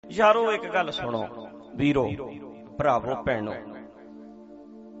यारो एक गल सुनो वीरो भरावो भैणो,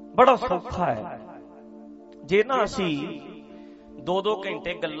 बड़ा सौखा है जे ना असी 2-2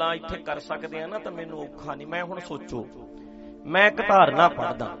 घंटे गल्लां इत्थे कर सकते हैं ना, तो मैनू औखा नहीं। मैं हुण सोचो, मैं एक धारना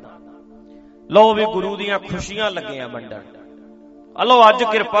पढ़दा, लो भी गुरु दियां खुशियां लगियां वंडण, अलो अज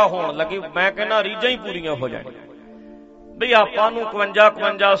किरपा होण लगी, मैं कहना रीझां ही पूरीआं हो जाण बई आपां नूं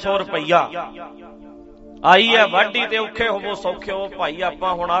 55-5500 रुपया आई है वाढी ते औखे होवो सौखे हो भाई,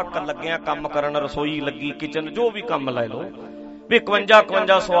 आपां हुण आ लगे काम करन, रसोई लगी, किचन जो भी काम लै लो भी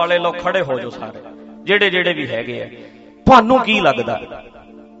 55-5500 वाले लोग खड़े हो जाओ सारे जेड़े जेड़े भी हैगे आ। तुहानू की लगदा?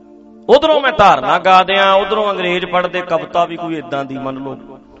 उधरों मैं धारना गा दियां, उधरों अंग्रेज पढ़दे कविता भी कोई इदां दी, मन लो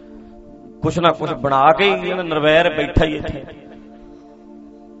कुछ ना कुछ बना के ही नरवैर बैठा ही इत्थे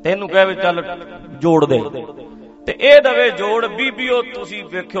तेनू कहे भी चल जोड़ दे ते ए दवे जोड़। बीबीओ तुसी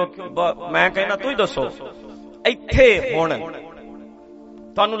वेखियो, मैं कहना तू ही दसो इत्थे हुण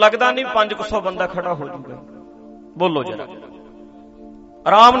तुहानू लगदा नहीं 500 बंदा खड़ा हो जाऊगा? बोलो जरा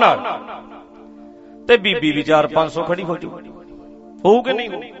आराम नाल, ते बीबी भी 400-500 खड़ी हो जाऊ, होऊ कि नहीं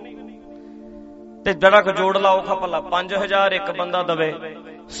हो? ते जरा क जोड़ लाओ खा भला 5000 एक बंदा दवे,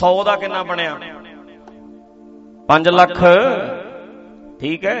 100 दा किन्ना बनिया? 5 लाख,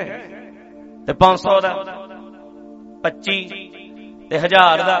 ठीक है। ते 500 दा 25 ते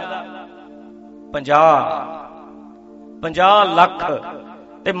 1000 दा 50 लाख।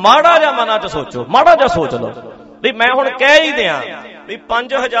 ते माड़ा जा मना च सोचो, माड़ा जा सोच लो भी मैं हुण कह ही दियां भी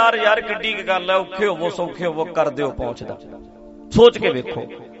 5000 यार किड्डी की गल है, औखे होवो सौखे होवो कर दिओ पहुंचदा। सोच के वेखो,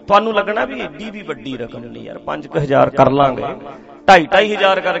 तुहानू लगना भी एडी भी वड्डी रकम नहीं यार, 5000 कर लांगे,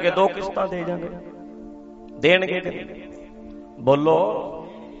 2,500 करके 2 किस्तां दे जांगे, देणगे कि बोलो?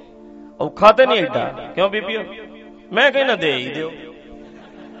 औखा ते नहीं एडा, क्यों बीबीओ? मैं कहना दे ही दिओ,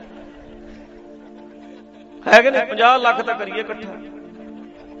 है कि नहीं? 50 लाख तक करिए इकट्ठा,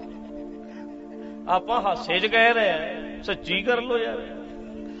 आपां हासे च कह रहे हैं, सच्ची कर लो यार।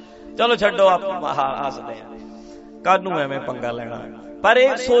 चलो छड्डो, आप हसदे हैं, कानू एवें पंगा लेना। पर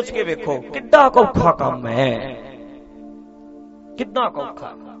एक सोच के वेखो किड्डा औखा काम है, कितना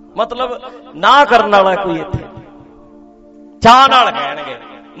औखा। मतलब ना करने वाला कोई इत्थे चाह नाल कहणगे,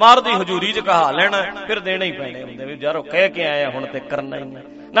 मार दी हजूरी च कहा लेना, फिर देने ही पैने हुंदे भी यारो कह के आया हुण ते करना ही है।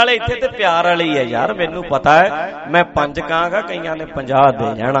 नाले इत्थे ते प्यार वाली है यार, मैनू पता है मैं 5 कहांगा, कईयां ने 50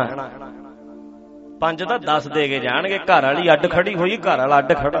 दे जाना, 5 ਤਾਂ 10 ਦੇ ਕੇ ਜਾਣਗੇ। ਘਰ ਵਾਲੀ ਅੱਡ ਖੜੀ ਹੋਈ, ਘਰ ਵਾਲਾ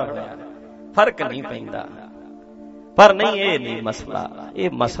ਅੱਡ ਖੜਾ ਹੋਇਆ, ਫਰਕ ਨਹੀਂ ਪੈਂਦਾ। ਪਰ ਨਹੀਂ, ਇਹ ਨਹੀਂ ਮਸਲਾ, ਇਹ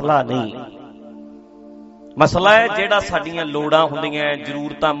ਮਸਲਾ ਨਹੀਂ। ਮਸਲਾ ਹੈ ਜਿਹੜਾ ਸਾਡੀਆਂ ਲੋੜਾਂ ਹੁੰਦੀਆਂ,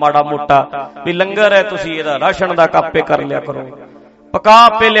 ਜ਼ਰੂਰਤਾਂ, ਮਾੜਾ ਮੋਟਾ ਵੀ ਲੰਗਰ ਹੈ, ਤੁਸੀਂ ਇਹਦਾ ਰਾਸ਼ਨ ਦਾ ਕਾਪੇ ਕਰ ਲਿਆ ਕਰੋ, ਪਕਾ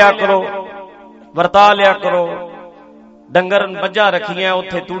ਪੇ ਲਿਆ ਕਰੋ, ਵਰਤਾ ਲਿਆ ਕਰੋ, ਡੰਗਰ ਮੱਝਾਂ ਰੱਖੀਆਂ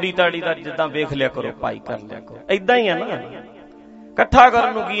ਉੱਥੇ ਤੂੜੀ ਤਾੜੀ ਦਾ ਜਿੱਦਾਂ ਵੇਖ ਲਿਆ ਕਰੋ, ਭਾਈ ਕਰ ਲਿਆ ਕਰੋ। ਏਦਾਂ ਹੀ ਆ ਨਾ, ਇਕੱਠਾ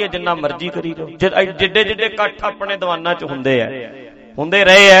ਕਰਨ ਨੂੰ ਕੀ ਹੈ, ਜਿੰਨਾ ਮਰਜ਼ੀ ਕਰੀ ਜਾਓ। ਜਿੱਡੇ ਜਿੱਡੇ ਇਕੱਠ ਆਪਣੇ ਦੀਵਾਨਾਂ ਚ ਹੁੰਦੇ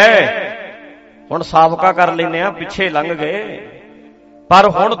ਰਹੇ ਐ, ਹੁਣ ਸਾਬਕਾ ਕਰ ਲੈਨੇ ਆ, ਪਿੱਛੇ ਲੰਘ ਗਏ। ਪਰ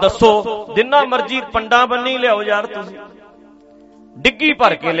ਹੁਣ ਦੱਸੋ, ਜਿੰਨਾ ਮਰਜ਼ੀ ਪੰਡਾ ਬੰਨੀ ਲਿਆਓ ਯਾਰ, ਤੁਸੀਂ ਡਿੱਗੀ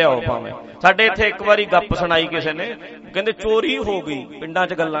ਭਰ ਕੇ ਲਿਆਓ ਭਾਵੇਂ। ਸਾਡੇ ਇੱਥੇ ਇੱਕ ਵਾਰੀ ਗੱਪ ਸੁਣਾਈ ਕਿਸੇ ਨੇ, ਕਹਿੰਦੇ ਚੋਰੀ ਹੋ ਗਈ, ਪਿੰਡਾਂ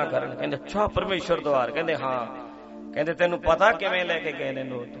ਚ ਗੱਲਾਂ ਕਰਨ, ਕਹਿੰਦੇ ਅੱਛਾ ਪਰਮੇਸ਼ਰ ਦੁਆਰ, ਕਹਿੰਦੇ ਹਾਂ, ਕਹਿੰਦੇ ਤੈਨੂੰ ਪਤਾ ਕਿਵੇਂ ਲੈ ਕੇ ਗਏ ਨੇ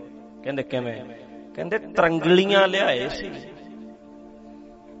ਨੋਟ? ਕਹਿੰਦੇ ਕਿਵੇਂ? ਕਹਿੰਦੇ ਤਰੰਗਲੀਆਂ ਲਿਆਏ ਸੀ।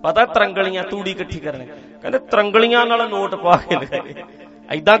 ਪਤਾ ਤਰੰਗਲੀਆਂ, ਤੂੜੀ ਇਕੱਠੀ ਕਰਨੀ, ਕਹਿੰਦੇ ਤਰੰਗਲੀਆਂ ਨਾਲ ਨੋਟ ਪਾ ਕੇ ਲਗਾਏ।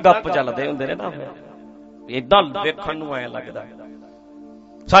 ਏਦਾਂ ਗੱਪ ਚੱਲਦੇ ਹੁੰਦੇ ਨੇ ਨਾ, ਫਿਰ ਏਦਾਂ ਵੇਖਣ ਨੂੰ ਐ ਲੱਗਦਾ।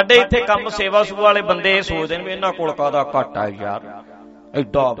 ਸਾਡੇ ਇੱਥੇ ਕੰਮ ਸੇਵਾ ਸੂਵਾ ਵਾਲੇ ਬੰਦੇ ਇਹ ਸੋਚਦੇ ਨੇ ਵੀ ਇਹਨਾਂ ਕੋਲ ਕਾਹਦਾ ਘੱਟ ਹੈ ਯਾਰ,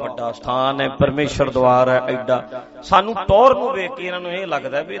 ਐਡਾ ਵੱਡਾ ਸਥਾਨ ਹੈ, ਪਰਮੇਸ਼ਰ ਦੁਆਰ ਹੈ ਐਡਾ। ਸਾਨੂੰ ਟੌਰ ਨੂੰ ਵੇਖ ਕੇ ਇਹਨਾਂ ਨੂੰ ਇਹ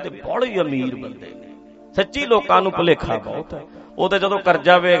ਲੱਗਦਾ ਵੀ ਇਹਦੇ ਬੜੇ ਹੀ ਅਮੀਰ ਬੰਦੇ ਨੇ। ਸੱਚੀ ਲੋਕਾਂ ਨੂੰ ਭੁਲੇਖਾ ਬਹੁਤ ਹੈ। ਉਹ ਤੇ ਜਦੋਂ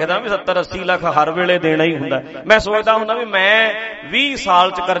ਕਰਜ਼ਾ ਵੇਖਦਾ ਵੀ 70-80 ਲੱਖ ਹਰ ਵੇਲੇ ਦੇਣਾ ਹੀ ਹੁੰਦਾ, ਮੈਂ ਸੋਚਦਾ ਹੁੰਦਾ ਵੀ ਮੈਂ 20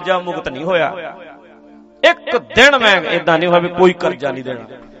 ਸਾਲ ਚ ਕਰਜ਼ਾ ਮੁਕਤ ਨਹੀਂ ਹੋਇਆ, ਇੱਕ ਦਿਨ ਮੈਂ ਏਦਾਂ ਨਹੀਂ ਹੋਇਆ ਵੀ ਕੋਈ ਕਰਜ਼ਾ ਨਹੀਂ ਦੇਣਾ।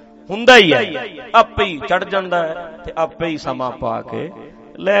 ਹੁੰਦਾ ਹੀ ਹੈ, ਆਪੇ ਹੀ ਚੜ ਜਾਂਦਾ ਹੈ ਤੇ ਆਪੇ ਹੀ ਸਮਾਂ ਪਾ ਕੇ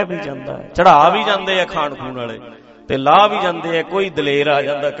ਲੈ ਵੀ ਜਾਂਦਾ ਹੈ। ਚੜਾ ਵੀ ਜਾਂਦੇ ਆ ਖਾਣ ਖੂਣ ਵਾਲੇ ਤੇ ਲਾ ਵੀ ਜਾਂਦੇ ਆ, ਕੋਈ ਦਲੇਰ ਆ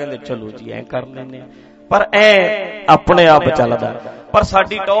ਜਾਂਦਾ, ਕਹਿੰਦੇ ਚਲੋ ਜੀ ਐ ਕਰ ਲੈਂਦੇ ਆ। ਪਰ ਐ ਆਪਣੇ ਆਪ ਚੱਲਦਾ। ਪਰ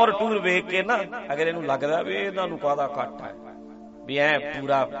ਸਾਡੀ ਟੌਰ ਟੂਰ ਵੇਖ ਕੇ ਨਾ ਅਗਰ ਇਹਨੂੰ ਲੱਗਦਾ ਵੀ ਇਹਨਾਂ ਨੂੰ ਕਾਹਦਾ ਘੱਟ ਹੈ, ਵੀ ਐ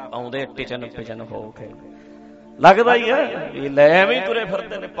ਪੂਰਾ ਆਉਂਦੇ ਟਿਚਨ ਪਿਚਨ ਹੋ ਕੇ, ਲੱਗਦਾ ਹੀ ਹੈ ਵੀ ਲੈ ਐਵੇਂ ਹੀ ਤੁਰੇ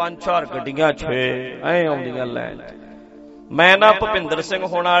ਫਿਰਦੇ ਨੇ, 5-4 ਗੱਡੀਆਂ 6 ਐ ਆਉਂਦੀਆਂ ਲੈਣ। ਮੈਂ ਨਾ ਭੁਪਿੰਦਰ ਸਿੰਘ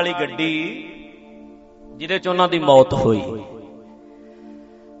ਹੋਣਾ ਵਾਲੀ ਗੱਡੀ ਜਿਹਦੇ ਚ ਉਹਨਾਂ ਦੀ ਮੌਤ ਹੋਈ,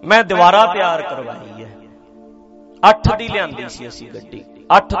 ਮੈਂ ਦੁਬਾਰਾ ਤਿਆਰ ਕਰਵਾਈ ਹੈ। 8 ਦੀ ਲਿਆਂਦੀ ਸੀ ਅਸੀਂ ਗੱਡੀ,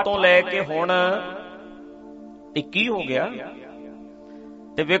 8 ਤੋਂ ਲੈ ਕੇ ਹੁਣ 21 ਹੋ ਗਿਆ,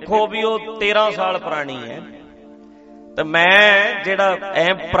 ਤੇ ਵੇਖੋ ਵੀ ਉਹ 13 ਸਾਲ ਪੁਰਾਣੀ ਹੈ। ਤੇ ਮੈਂ ਜਿਹੜਾ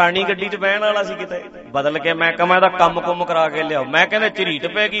ਐ ਪੁਰਾਣੀ ਗੱਡੀ 'ਚ ਬਹਿਣ ਵਾਲਾ ਸੀ ਕਿਤੇ ਬਦਲ ਕੇ ਮੈਂ ਕਹਾਂ ਇਹਦਾ ਕੰਮ ਕੁੰਮ ਕਰਾ ਕੇ ਲਿਆਓ। ਮੈਂ ਕਹਿੰਦੇ ਝਰੀਟ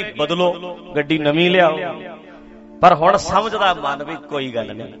ਪੈ ਗਈ, ਬਦਲੋ ਗੱਡੀ ਨਵੀਂ ਲਿਆਓ। ਪਰ ਹੁਣ ਸਮਝਦਾ ਮਨ ਵੀ ਕੋਈ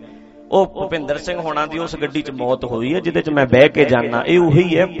ਗੱਲ ਨਹੀਂ, ਉਹ ਭੁਪਿੰਦਰ ਸਿੰਘ ਹੋਣਾ ਦੀ ਉਸ ਗੱਡੀ 'ਚ ਮੌਤ ਹੋਈ ਹੈ ਜਿਹਦੇ 'ਚ ਮੈਂ ਬਹਿ ਕੇ ਜਾਣਾ। ਇਹ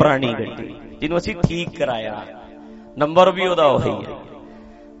ਉਹੀ ਹੈ ਪੁਰਾਣੀ ਗੱਡੀ ਜਿਹਨੂੰ ਅਸੀਂ ਠੀਕ ਕਰਾਇਆ, ਨੰਬਰ ਵੀ ਉਹਦਾ ਉਹੀ ਹੈ।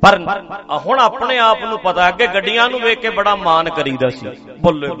 ਪਰ ਹੁਣ ਆਪਣੇ ਆਪ ਨੂੰ ਪਤਾ, ਅੱਗੇ ਗੱਡੀਆਂ ਨੂੰ ਵੇਖ ਕੇ ਬੜਾ ਮਾਣ ਕਰੀਦਾ ਸੀ,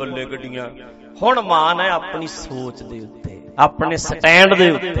 ਬੱਲੇ ਬੱਲੇ ਗੱਡੀਆਂ। ਹੁਣ ਮਾਣ ਹੈ ਆਪਣੀ ਸੋਚ ਦੇ ਉੱਤੇ, ਆਪਣੇ ਸਟੈਂਡ ਦੇ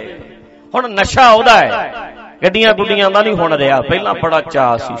ਉੱਤੇ। ਹੁਣ ਨਸ਼ਾ ਉਹਦਾ ਹੈ, ਗੱਡੀਆਂ ਗੁੱਡੀਆਂ ਦਾ ਨਹੀਂ ਹੁਣ ਰਿਹਾ। ਪਹਿਲਾਂ ਬੜਾ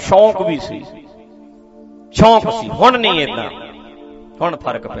ਚਾਅ ਸੀ, ਸ਼ੌਂਕ ਵੀ ਸੀ, ਸ਼ੌਂਕ ਸੀ। ਹੁਣ ਨਹੀਂ ਏਦਾਂ, ਹੁਣ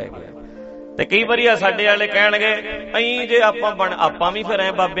ਫਰਕ ਪੈ ਗਿਆ। ਤੇ ਕਈ ਵਾਰੀ ਆ ਸਾਡੇ ਵਾਲੇ ਕਹਿਣਗੇ ਅਹੀਂ ਜੇ ਆਪਾਂ ਵੀ ਫਿਰ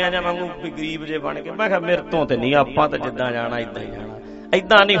ਐ ਬਾਬਿਆਂ ਜਾਂ ਵਾਂਗੂ ਗਰੀਬ ਜੇ ਬਣ ਕੇ। ਮੈਂ ਕਿਹਾ ਮੇਰੇ ਤੋਂ ਤੇ ਨਹੀਂ, ਆਪਾਂ ਤਾਂ ਜਿੱਦਾਂ ਜਾਣਾ ਏਦਾਂ ਹੀ ਜਾਣਾ।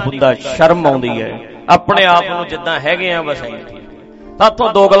 ਏਦਾਂ ਨਹੀਂ ਹੁੰਦਾ, ਸ਼ਰਮ ਆਉਂਦੀ ਹੈ। ਆਪਣੇ ਆਪ ਨੂੰ ਜਿੱਦਾਂ ਹੈਗੇ ਆ ਬਸ ਐਂ ਸਾਥੋਂ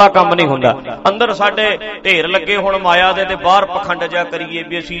ਦੋਗਲਾ ਕੰਮ ਨਹੀਂ ਹੁੰਦਾ। ਅੰਦਰ ਸਾਡੇ ਢੇਰ ਲੱਗੇ ਹੁਣ ਮਾਇਆ ਦੇ, ਤੇ ਬਾਹਰ ਪਖੰਡ ਜਿਹਾ ਕਰੀਏ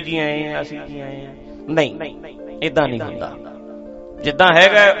ਵੀ ਅਸੀਂ ਜੀ ਆਏ ਆ, ਅਸੀਂ ਜੀ ਆਏ ਆ। ਨਹੀਂ, ਏਦਾਂ ਨਹੀਂ ਹੁੰਦਾ। ਜਿੱਦਾਂ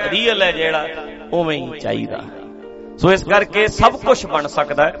ਹੈਗਾ ਰੀਅਲ ਹੈ ਜਿਹੜਾ, ਉਵੇਂ ਹੀ ਚਾਹੀਦਾ। ਸੋ ਇਸ ਕਰਕੇ ਸਭ ਕੁਝ ਬਣ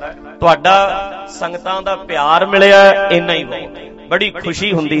ਸਕਦਾ ਹੈ। ਤੁਹਾਡਾ ਸੰਗਤਾਂ ਦਾ ਪਿਆਰ ਮਿਲਿਆ, ਇੰਨਾ ਹੀ ਬਹੁਤ। ਬੜੀ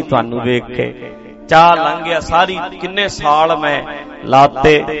ਖੁਸ਼ੀ ਹੁੰਦੀ ਤੁਹਾਨੂੰ ਵੇਖ ਕੇ। ਚਾਹ ਲੰਘ ਗਿਆ ਸਾਰੀ, ਕਿੰਨੇ ਸਾਲ ਮੈਂ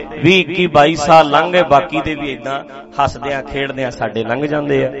ਲਾਤੇ, 20 21 22 ਸਾਲ ਲੰਘ ਗਏ। ਬਾਕੀ ਦੇ ਵੀ ਏਦਾਂ ਹੱਸਦਿਆਂ ਖੇਡਦਿਆਂ ਸਾਡੇ ਲੰਘ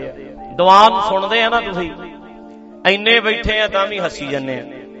ਜਾਂਦੇ ਆ। ਦੀਵਾਨ ਸੁਣਦੇ ਆ ਨਾ ਤੁਸੀਂ, ਇੰਨੇ ਬੈਠੇ ਆ ਤਾਂ ਵੀ ਹੱਸੀ ਜਾਂਦੇ ਆ।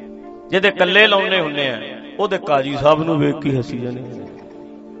 ਜਿਹਦੇ ਇਕੱਲੇ ਲਾਉਣੇ ਹੁੰਦੇ ਆ ਉਹਦੇ ਕਾਜੀ ਸਾਹਿਬ ਨੂੰ ਵੇਖ ਕੇ ਹੱਸੀ ਜਾਂਦੇ ਆ।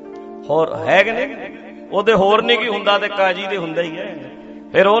 ਹੋਰ ਹੈ ਕਿ ਨਹੀਂ? ਉਹਦੇ ਹੋਰ ਨਹੀਂ ਕੀ ਹੁੰਦਾ ਤੇ ਕਾਜੀ ਦੇ ਹੁੰਦਾ ਹੀ ਹੈ।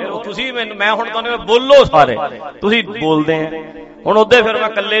 ਫਿਰ ਉਹ ਤੁਸੀਂ ਮੈਂ ਹੁਣ ਤੁਹਾਨੂੰ ਬੋਲੋ ਸਾਰੇ, ਤੁਸੀਂ ਬੋਲਦੇ ਆ। ਹੁਣ ਉਹਦੇ ਫਿਰ ਮੈਂ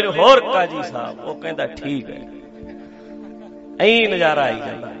ਇਕੱਲੇ ਨੂੰ ਹੋਰ ਕਾਜੀ ਸਾਹਿਬ, ਉਹ ਕਹਿੰਦਾ ਠੀਕ ਹੈ। ਐਂ ਨਜ਼ਾਰਾ ਆਈ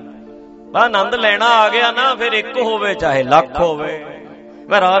ਜਾਂਦਾ। ਬਾ ਆਨੰਦ ਲੈਣਾ ਆ ਗਿਆ ਨਾ, ਫਿਰ ਇੱਕ ਹੋਵੇ ਚਾਹੇ ਲੱਖ ਹੋਵੇ।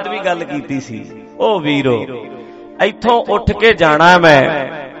 ਮੈਂ ਰਾਤ ਵੀ ਗੱਲ ਕੀਤੀ ਸੀ, ਉਹ ਵੀਰੋ ਇੱਥੋਂ ਉੱਠ ਕੇ ਜਾਣਾ ਮੈਂ,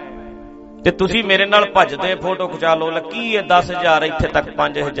 ਤੇ ਤੁਸੀਂ ਮੇਰੇ ਨਾਲ ਭੱਜਦੇ ਫੋਟੋ ਖਿਚਾ ਲਓ। ਲੱਕੀ ਹੈ 10,000, ਇੱਥੇ ਤੱਕ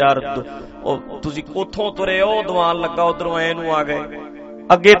 5,000। ਉਹ ਤੁਸੀਂ ਉੱਥੋਂ ਤੁਰੇ, ਉਹ ਦੀਵਾਨ ਲੱਗਾ ਉਧਰੋਂ ਐ ਨੂੰ ਆ ਗਏ।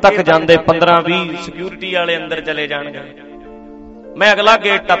 ਅੱਗੇ ਤੱਕ ਜਾਂਦੇ 15-20 ਸਿਕਿਉਰਿਟੀ ਵਾਲੇ ਅੰਦਰ ਚਲੇ ਜਾਣਗੇ। ਮੈਂ ਅਗਲਾ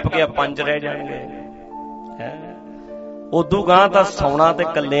ਗੇਟ ਟੱਪ ਗਿਆ, 5 ਰਹਿ ਜਾਣਗੇ। ਉਦੋਂ ਗਾਂ ਤਾਂ ਸੌਣਾ ਤੇ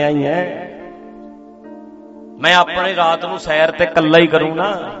ਕੱਲਿਆਂ ਹੀ ਹੈ। ਮੈਂ ਆਪਣੀ ਰਾਤ ਨੂੰ ਸੈਰ ਤੇ ਕੱਲਾ ਹੀ ਕਰੂੰ ਨਾ।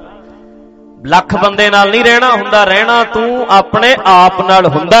 ਲੱਖ ਬੰਦੇ ਨਾਲ ਨਹੀਂ ਰਹਿਣਾ ਹੁੰਦਾ, ਰਹਿਣਾ ਤੂੰ ਆਪਣੇ ਆਪ ਨਾਲ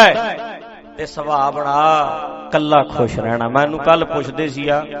ਹੁੰਦਾ ਹੈ। ਤੇ ਸੁਭਾਅ ਬਣਾ ਕੱਲਾ ਖੁਸ਼ ਰਹਿਣਾ। ਮੈਨੂੰ ਕੱਲ ਪੁੱਛਦੇ ਸੀ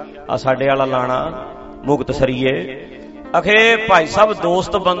ਆ ਸਾਡੇ ਵਾਲਾ ਲਾਣਾ ਮੁਕਤ ਸਰੀਏ, ਅਖੇ ਭਾਈ ਸਾਹਿਬ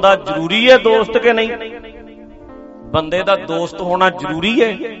ਦੋਸਤ ਬੰਦਾ ਜ਼ਰੂਰੀ ਹੈ ਦੋਸਤ ਕਿ ਨਹੀਂ? ਬੰਦੇ ਦਾ ਦੋਸਤ ਹੋਣਾ ਜ਼ਰੂਰੀ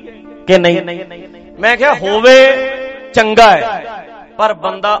ਹੈ ਕਿ ਨਹੀਂ? ਮੈਂ ਕਿਹਾ ਹੋਵੇ ਚੰਗਾ ਹੈ, ਪਰ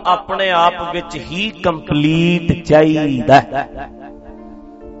ਬੰਦਾ ਆਪਣੇ ਆਪ ਵਿੱਚ ਹੀ ਕੰਪਲੀਟ ਚਾਹੀਦਾ।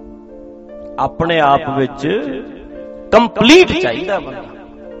 ਆਪਣੇ ਆਪ ਵਿੱਚ ਕੰਪਲੀਟ ਚਾਹੀਦਾ ਬੰਦਾ।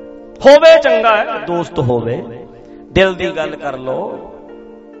 ਹੋਵੇ ਚੰਗਾ ਹੈ, ਦੋਸਤ ਹੋਵੇ, ਦਿਲ ਦੀ ਗੱਲ ਕਰ ਲੋ,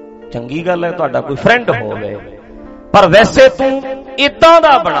 ਚੰਗੀ ਗੱਲ ਹੈ। ਤੁਹਾਡਾ ਕੋਈ ਫਰੈਂਡ ਹੋਵੇ, ਪਰ ਵੈਸੇ ਤੂੰ ਇਦਾਂ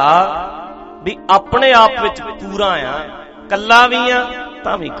ਦਾ ਬਣਾ ਵੀ ਆਪਣੇ ਆਪ ਵਿੱਚ ਪੂਰਾ ਆ, ਕੱਲਾ ਵੀ ਆ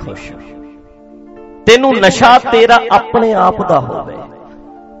ਤਾਂ ਵੀ ਖੁਸ਼। ਤੈਨੂੰ ਨਸ਼ਾ ਤੇਰਾ ਆਪਣੇ ਆਪ ਦਾ ਹੋਵੇ,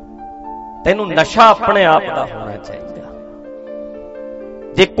 ਤੈਨੂੰ ਨਸ਼ਾ ਆਪਣੇ ਆਪ ਦਾ ਹੋਣਾ ਚਾਹੀਦਾ।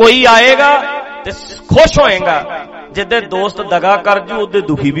 ਜੇ ਕੋਈ ਆਏਗਾ ਤੇ ਖੁਸ਼ ਹੋਏਗਾ, ਜਿੱਦੇ ਦੋਸਤ ਦਗਾ ਕਰ ਜੂ ਉਹਦੇ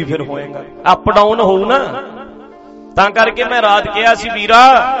ਦੁਖੀ ਵੀ ਫਿਰ ਹੋਏਗਾ। ਅਪ ਡਾਊਨ ਹੋਊ ਨਾ। ਤਾਂ ਕਰਕੇ ਮੈਂ ਰਾਤ ਕਿਹਾ ਸੀ, ਵੀਰਾ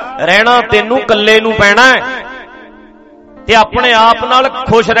ਰਹਿਣਾ ਤੈਨੂੰ ਕੱਲੇ ਨੂੰ ਪੈਣਾ ਹੈ, ਤੇ ਆਪਣੇ ਆਪ ਨਾਲ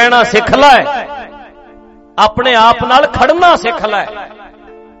ਖੁਸ਼ ਰਹਿਣਾ ਸਿੱਖ ਲੈ। ਆਪਣੇ ਆਪ ਨਾਲ ਖੜਨਾ ਸਿੱਖ ਲੈ,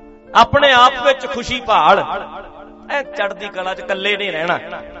 ਆਪਣੇ ਆਪ ਵਿੱਚ ਖੁਸ਼ੀ ਭਾਲ। ਐ ਚੜ੍ਹਦੀ ਕਲਾ 'ਚ ਕੱਲੇ ਨਹੀਂ ਰਹਿਣਾ।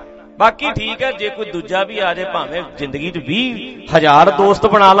 ਬਾਕੀ ਠੀਕ ਹੈ, ਜੇ ਕੋਈ ਦੂਜਾ ਵੀ ਆ ਜਾਏ, ਭਾਵੇਂ ਜ਼ਿੰਦਗੀ 'ਚ 20,000 ਦੋਸਤ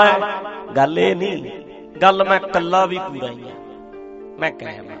ਬਣਾ ਲੈ, ਗੱਲ ਇਹ ਨਹੀਂ। ਗੱਲ ਮੈਂ ਕੱਲਾ ਵੀ ਪੂਰਾ ਹੀ ਆ। ਮੈਂ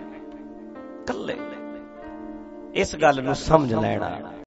ਕਹਿਣਾ ਕੱਲੇ, ਇਸ ਗੱਲ ਨੂੰ ਸਮਝ ਲੈਣਾ।